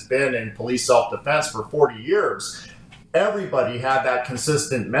System and has been in police self-defense for 40 years. Everybody had that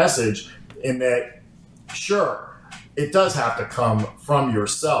consistent message in that, sure, it does have to come from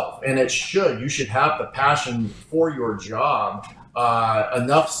yourself, and you should have the passion for your job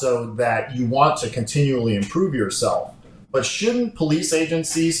enough so that you want to continually improve yourself. But shouldn't police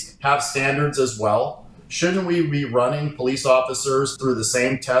agencies have standards as well? Shouldn't we be running police officers through the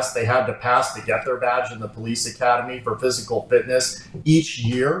same test they had to pass to get their badge in the police academy for physical fitness each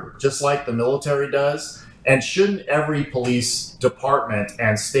year, just like the military does? And shouldn't every police department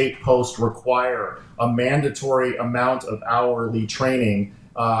and state post require a mandatory amount of hourly training?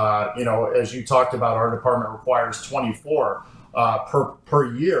 As you talked about, our department requires 24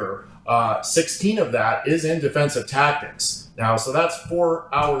 per year. 16 of that is in defensive tactics. Now, so that's 4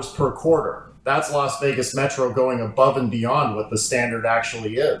 hours per quarter. That's Las Vegas Metro going above and beyond what the standard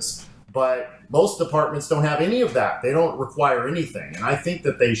actually is. But most departments don't have any of that. They don't require anything. And I think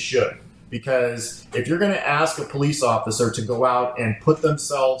that they should. Because if you're going to ask a police officer to go out and put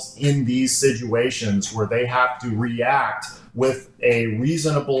themselves in these situations where they have to react with a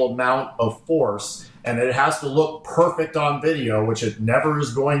reasonable amount of force, and it has to look perfect on video, which it never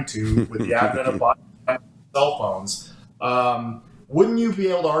is going to with the advent of cell phones, wouldn't you be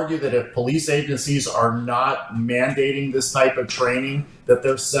able to argue that if police agencies are not mandating this type of training, that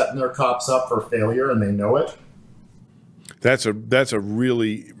they're setting their cops up for failure and they know it? That's a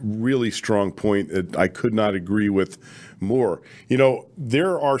really, really strong point that I could not agree with more.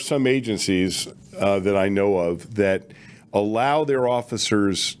 There are some agencies that I know of that allow their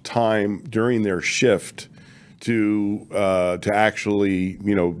officers time during their shift to actually,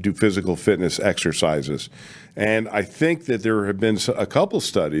 do physical fitness exercises. And I think that there have been a couple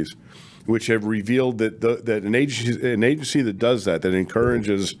studies which have revealed that an agency that does that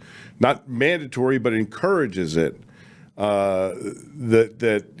encourages, not mandatory, but encourages it,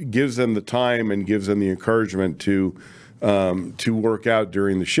 that gives them the time and gives them the encouragement to work out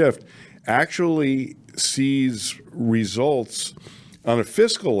during the shift, actually sees results on a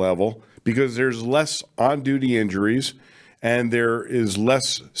fiscal level because there's less on-duty injuries and there is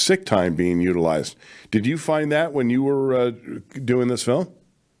less sick time being utilized. Did you find that when you were doing this film?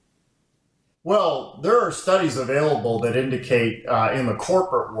 Well, there are studies available that indicate in the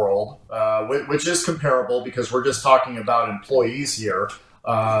corporate world, which is comparable because we're just talking about employees here,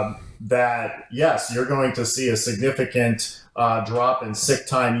 that yes, you're going to see a significant drop in sick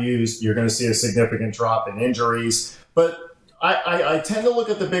time used. You're going to see a significant drop in injuries. But I tend to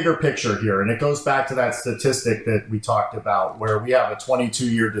look at the bigger picture here, and it goes back to that statistic that we talked about where we have a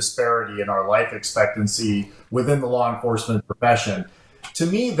 22-year disparity in our life expectancy within the law enforcement profession. To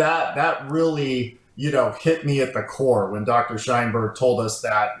me, that really, hit me at the core when Dr. Scheinberg told us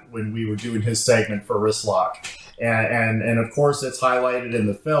that when we were doing his segment for Wrist Lock. And of course, it's highlighted in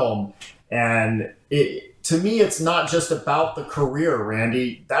the film. And to me, it's not just about the career,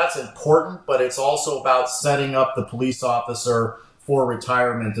 Randy. That's important, but it's also about setting up the police officer for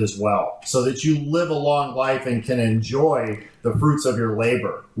retirement as well, so that you live a long life and can enjoy the fruits of your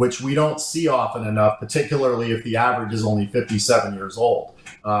labor, which we don't see often enough, particularly if the average is only 57 years old.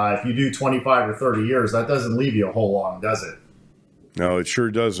 If you do 25 or 30 years, that doesn't leave you a whole long, does it? No, it sure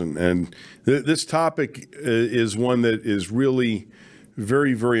doesn't. And this topic is one that is really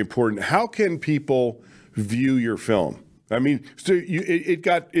very, very important. How can people view your film? I mean, so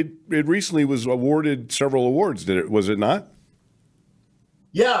it recently was awarded several awards, was it not?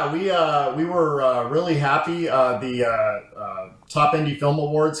 Yeah, we were really happy. The Top Indie Film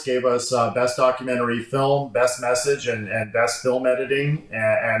Awards gave us Best Documentary Film, Best Message, and Best Film Editing.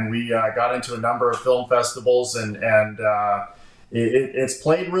 And we got into a number of film festivals and it's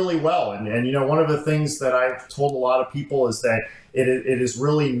played really well. And you know, one of the things that I've told a lot of people is that it is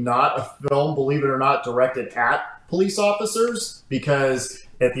really not a film, believe it or not, directed at police officers, because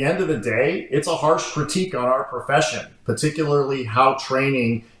at the end of the day, it's a harsh critique on our profession, particularly how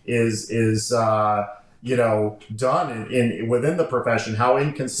training is done within the profession, how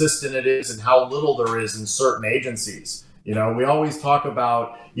inconsistent it is, and how little there is in certain agencies. You know, we always talk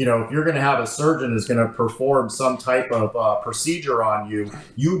about, you know, if you're going to have a surgeon who's going to perform some type of procedure on you,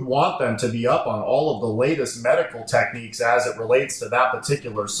 you'd want them to be up on all of the latest medical techniques as it relates to that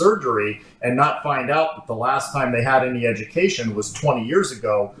particular surgery, and not find out that the last time they had any education was 20 years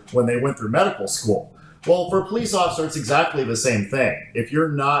ago when they went through medical school. Well, for a police officer, it's exactly the same thing. If you're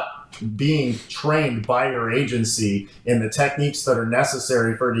not being trained by your agency in the techniques that are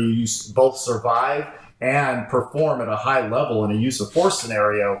necessary for you to both survive and perform at a high level in a use of force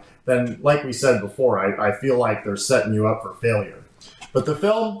scenario, then like we said before, I feel like they're setting you up for failure. But the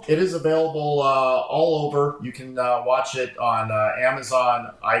film, it is available all over. You can watch it on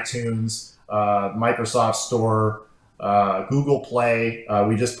Amazon, iTunes, Microsoft Store, Google Play.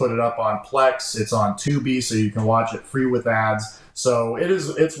 We just put it up on Plex. It's on Tubi, so you can watch it free with ads. So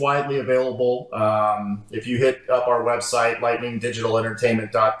it's widely available. If you hit up our website,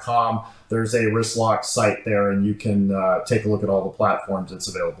 lightningdigitalentertainment.com, there's a wristlock site there, and you can take a look at all the platforms it's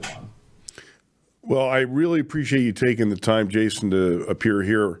available on. Well, I really appreciate you taking the time, Jason, to appear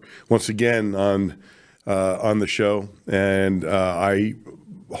here once again on the show, and I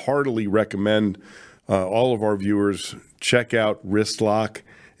heartily recommend all of our viewers check out Wristlock.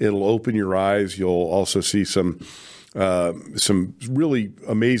 It'll open your eyes. You'll also see some really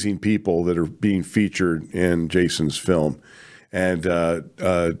amazing people that are being featured in Jason's film. And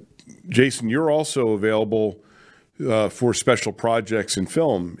Jason, you're also available for special projects in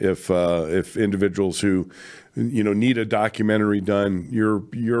film. If individuals who need a documentary done,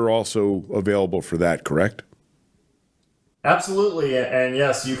 you're also available for that, correct? Absolutely, and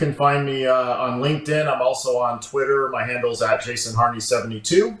yes, you can find me on LinkedIn. I'm also on Twitter. My handle's at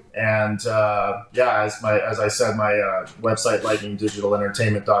JasonHarney72, and as I said, my website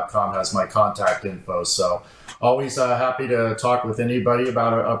lightningdigitalentertainment.com has my contact info. So always happy to talk with anybody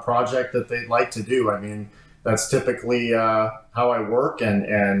about a project that they'd like to do. I mean, that's typically how I work,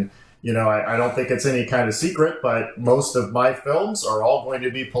 and I don't think it's any kind of secret, but most of my films are all going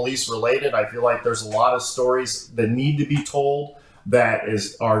to be police related. I feel like there's a lot of stories that need to be told that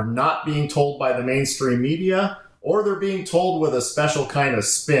are not being told by the mainstream media, or they're being told with a special kind of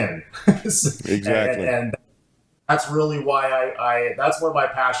spin. Exactly. and that's really why that's where my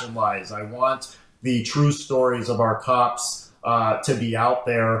passion lies. I want the true stories of our cops to be out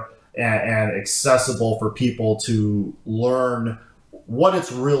there and accessible for people to learn what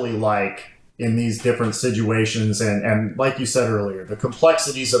it's really like in these different situations, and like you said earlier, the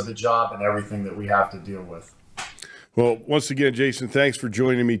complexities of the job and everything that we have to deal with. Well, once again, Jason, thanks for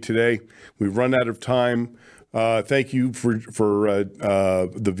joining me today. We've run out of time. Thank you for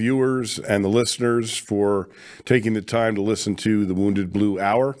the viewers and the listeners for taking the time to listen to the Wounded Blue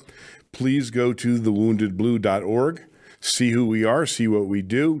Hour. Please go to thewoundedblue.org. See who we are, see what we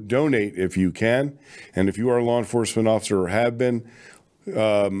do, donate if you can. And if you are a law enforcement officer or have been,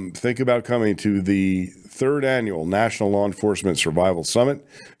 think about coming to the 3rd Annual National Law Enforcement Survival Summit.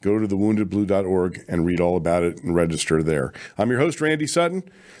 Go to thewoundedblue.org and read all about it and register there. I'm your host, Randy Sutton.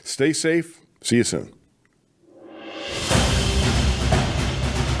 Stay safe. See you soon.